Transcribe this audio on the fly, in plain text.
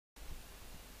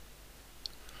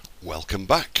Welcome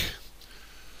back.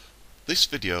 This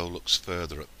video looks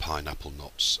further at pineapple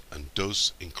knots and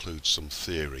does include some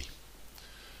theory.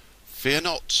 Fear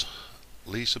not,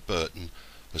 Lisa Burton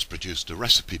has produced a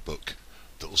recipe book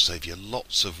that will save you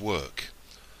lots of work.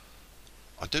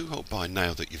 I do hope by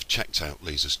now that you've checked out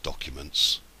Lisa's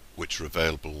documents, which are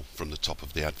available from the top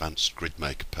of the Advanced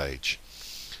Gridmaker page.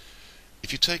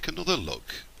 If you take another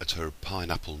look at her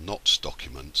pineapple knots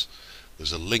document,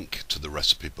 there's a link to the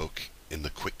recipe book in the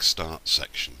Quick Start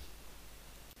section.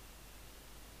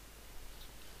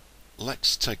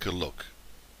 Let's take a look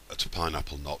at a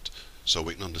pineapple knot so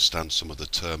we can understand some of the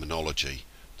terminology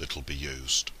that will be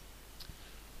used.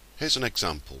 Here's an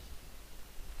example.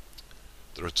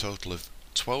 There are a total of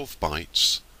 12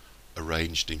 bites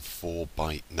arranged in 4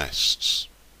 bite nests.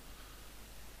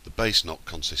 The base knot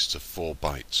consists of 4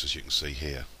 bites, as you can see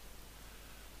here.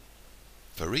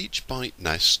 For each bite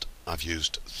nest I've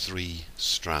used 3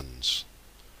 strands.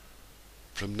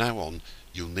 From now on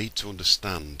you'll need to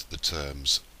understand the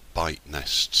terms bite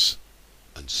nests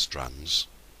and strands.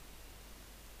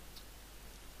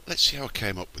 Let's see how I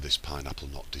came up with this pineapple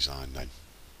knot design then.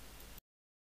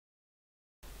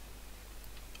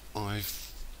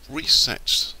 I've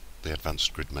reset the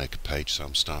Advanced Gridmaker page, so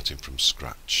I'm starting from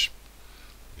scratch.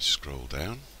 Let me scroll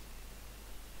down.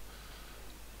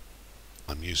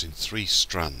 I'm using 3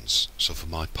 strands, so for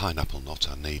my pineapple knot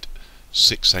I need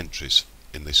 6 entries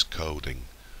in this coding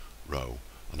row.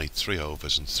 I need 3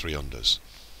 overs and 3 unders.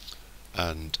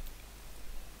 And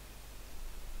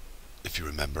if you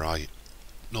remember, I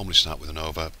normally start with an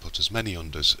over, put as many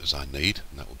unders as I need,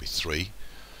 and that will be 3,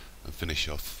 and finish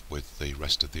off with the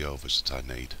rest of the overs that I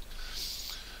need.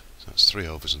 So that's 3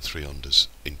 overs and 3 unders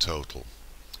in total.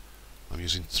 I'm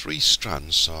using 3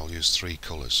 strands, so I'll use 3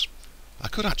 colours. I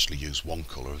could actually use 1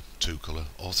 colour, 2 colour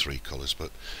or 3 colours,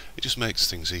 but it just makes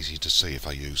things easy to see if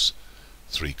I use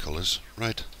 3 colours: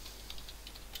 red,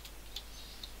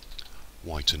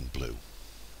 white and blue.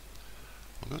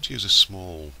 I'm going to use a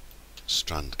small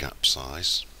strand gap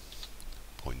size,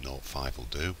 0.05 will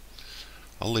do.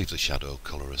 I'll leave the shadow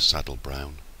colour as saddle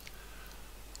brown.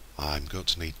 I'm going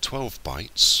to need 12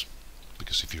 bites,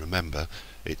 because if you remember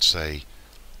it's a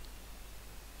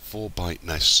 4 bite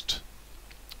nest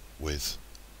with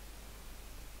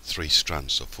 3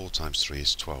 strands, so 4 times 3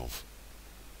 is 12.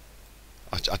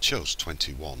 I chose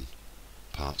 21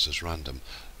 parts as random.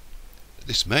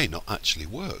 This may not actually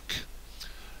work.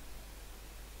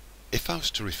 If I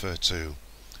was to refer to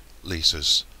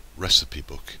Lisa's recipe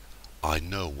book, I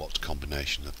know what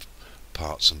combination of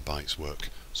parts and bites work,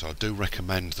 so I do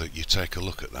recommend that you take a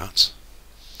look at that.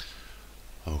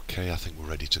 Okay, I think we're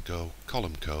ready to go.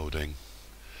 Column coding.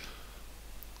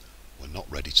 We're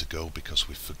not ready to go because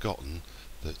we've forgotten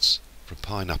that for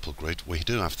pineapple grid we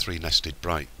do have 3 nested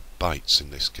bites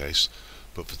in this case,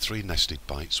 but for 3 nested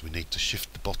bites we need to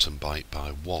shift the bottom bite by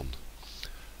 1.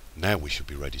 Now we should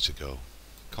be ready to go.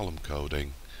 Column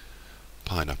coding,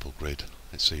 pineapple grid.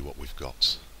 Let's see what we've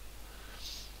got.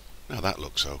 Now that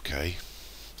looks okay,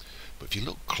 but if you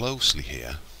look closely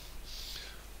here,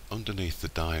 underneath the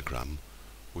diagram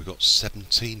we've got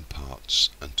 17 parts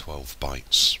and 12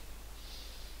 bites.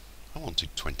 I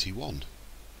wanted 21.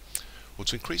 Well,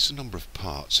 to increase the number of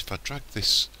parts, if I drag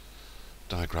this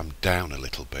diagram down a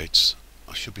little bit,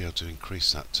 I should be able to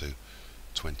increase that to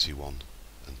 21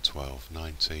 and 12,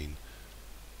 19,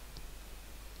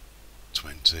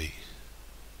 20,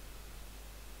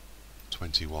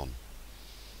 21.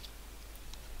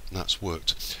 And that's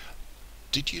worked.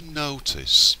 Did you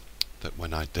notice that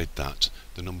when I did that,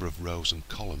 the number of rows and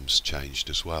columns changed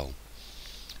as well?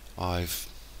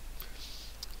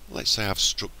 Let's say I've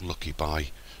struck lucky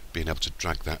by being able to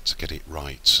drag that to get it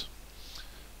right.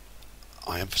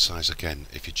 I emphasise again,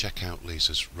 if you check out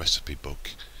Lisa's recipe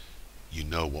book, you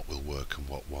know what will work and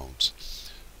what won't.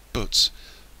 But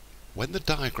when the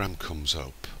diagram comes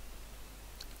up,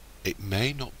 it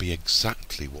may not be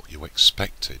exactly what you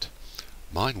expected.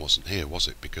 Mine wasn't here, was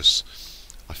it? Because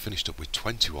I finished up with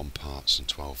 21 parts and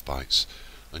 12 bites,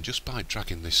 and just by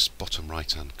dragging this bottom right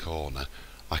hand corner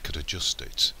I could adjust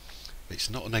it. It's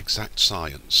not an exact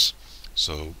science,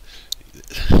 so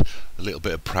a little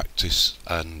bit of practice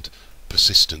and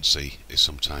persistency is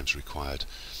sometimes required.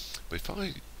 But if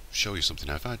I show you something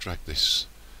now, if I drag this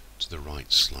to the right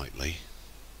slightly,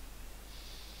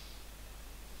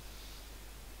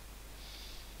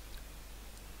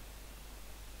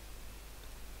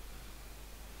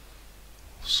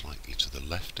 slightly to the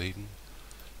left even,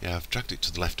 yeah, I've dragged it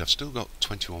to the left. I've still got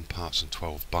 21 parts and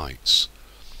 12 bites.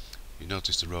 You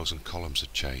notice the rows and columns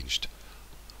have changed.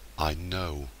 I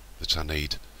know that I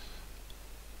need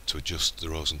to adjust the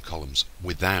rows and columns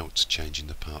without changing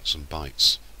the parts and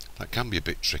bytes. That can be a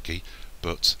bit tricky,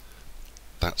 but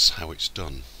that's how it's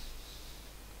done.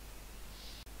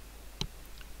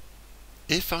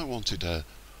 If I wanted a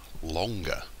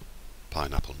longer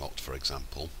pineapple knot, for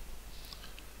example,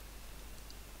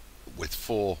 with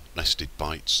 4 nested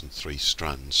bites and 3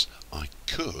 strands, I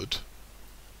could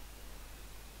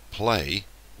play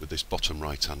with this bottom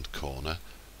right hand corner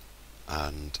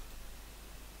and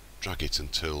drag it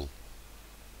until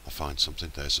I find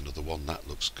something. There's another one, that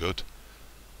looks good.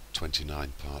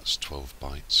 29 parts, 12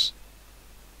 bites.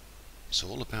 It's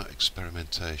all about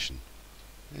experimentation.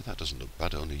 Yeah, that doesn't look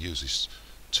bad, it only uses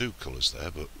 2 colours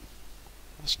there, but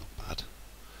that's not bad.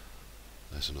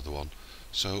 There's another one.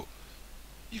 So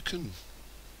you can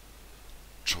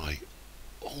try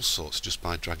all sorts just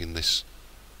by dragging this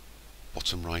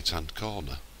bottom right hand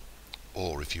corner,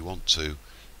 or if you want to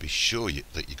be sure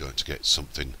that you're going to get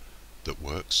something that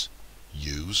works,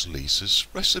 use Lisa's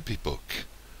recipe book.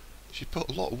 She put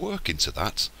a lot of work into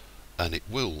that, and it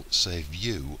will save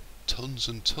you tons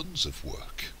and tons of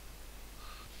work.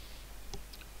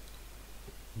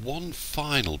 One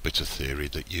final bit of theory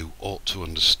that you ought to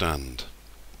understand.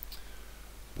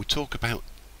 We talk about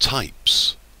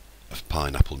types of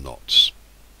pineapple knots.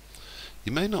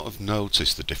 You may not have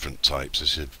noticed the different types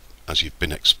as you've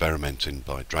been experimenting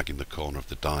by dragging the corner of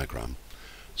the diagram,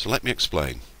 so let me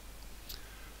explain.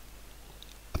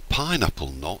 A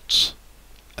pineapple knot,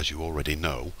 as you already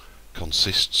know,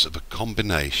 consists of a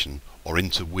combination or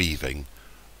interweaving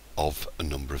of a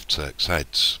number of Turk's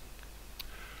heads.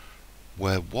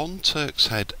 Where one Turk's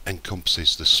head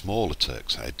encompasses the smaller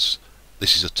Turk's heads,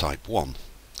 this is a type 1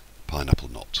 pineapple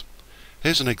knot.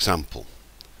 Here's an example.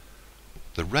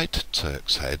 The red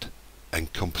Turk's head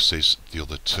encompasses the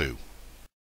other 2.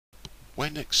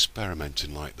 When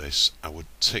experimenting like this, I would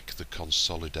tick the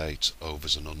consolidate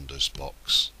overs and unders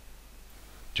box.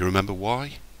 Do you remember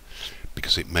why?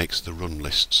 Because it makes the run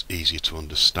lists easier to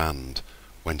understand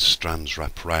when strands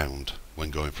wrap round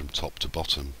when going from top to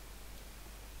bottom.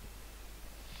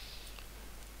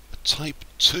 A type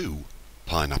 2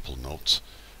 pineapple knot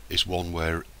is one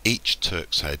where each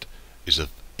Turk's head is of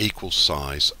equal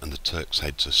size and the Turk's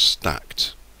heads are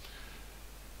stacked.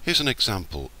 Here's an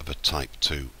example of a type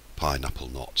 2 pineapple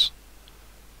knot.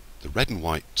 The red and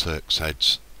white Turk's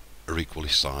heads are equally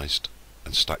sized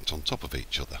and stacked on top of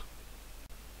each other.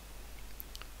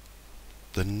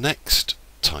 The next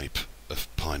type of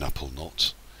pineapple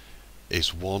knot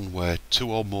is one where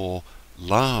 2 or more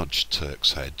large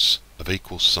Turk's heads of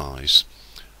equal size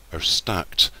are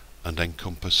stacked and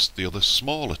encompass the other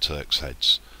smaller Turk's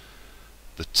heads.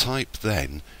 The type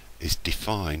then is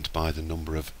defined by the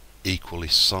number of equally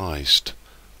sized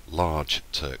large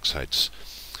Turk's heads.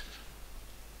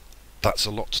 That's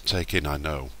a lot to take in, I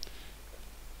know.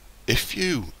 If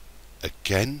you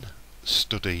again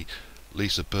study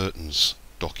Lisa Burton's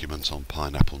document on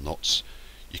pineapple knots,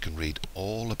 you can read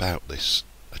all about this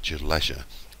at your leisure,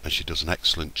 and she does an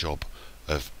excellent job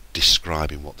of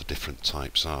describing what the different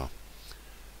types are.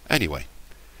 Anyway,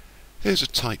 here's a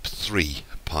type 3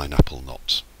 pineapple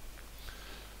knot.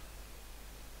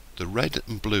 The red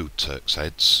and blue Turk's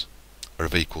heads are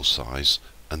of equal size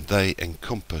and they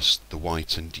encompass the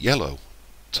white and yellow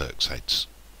Turk's heads.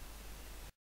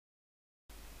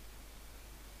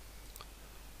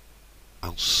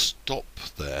 I'll stop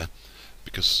there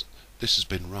because this has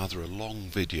been rather a long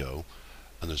video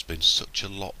and there's been such a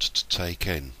lot to take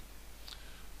in.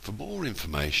 For more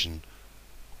information,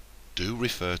 do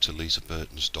refer to Lisa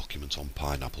Burton's document on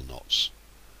pineapple knots,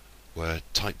 where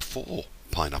type 4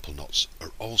 pineapple knots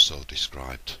are also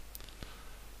described.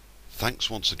 Thanks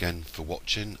once again for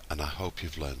watching, and I hope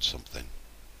you've learned something.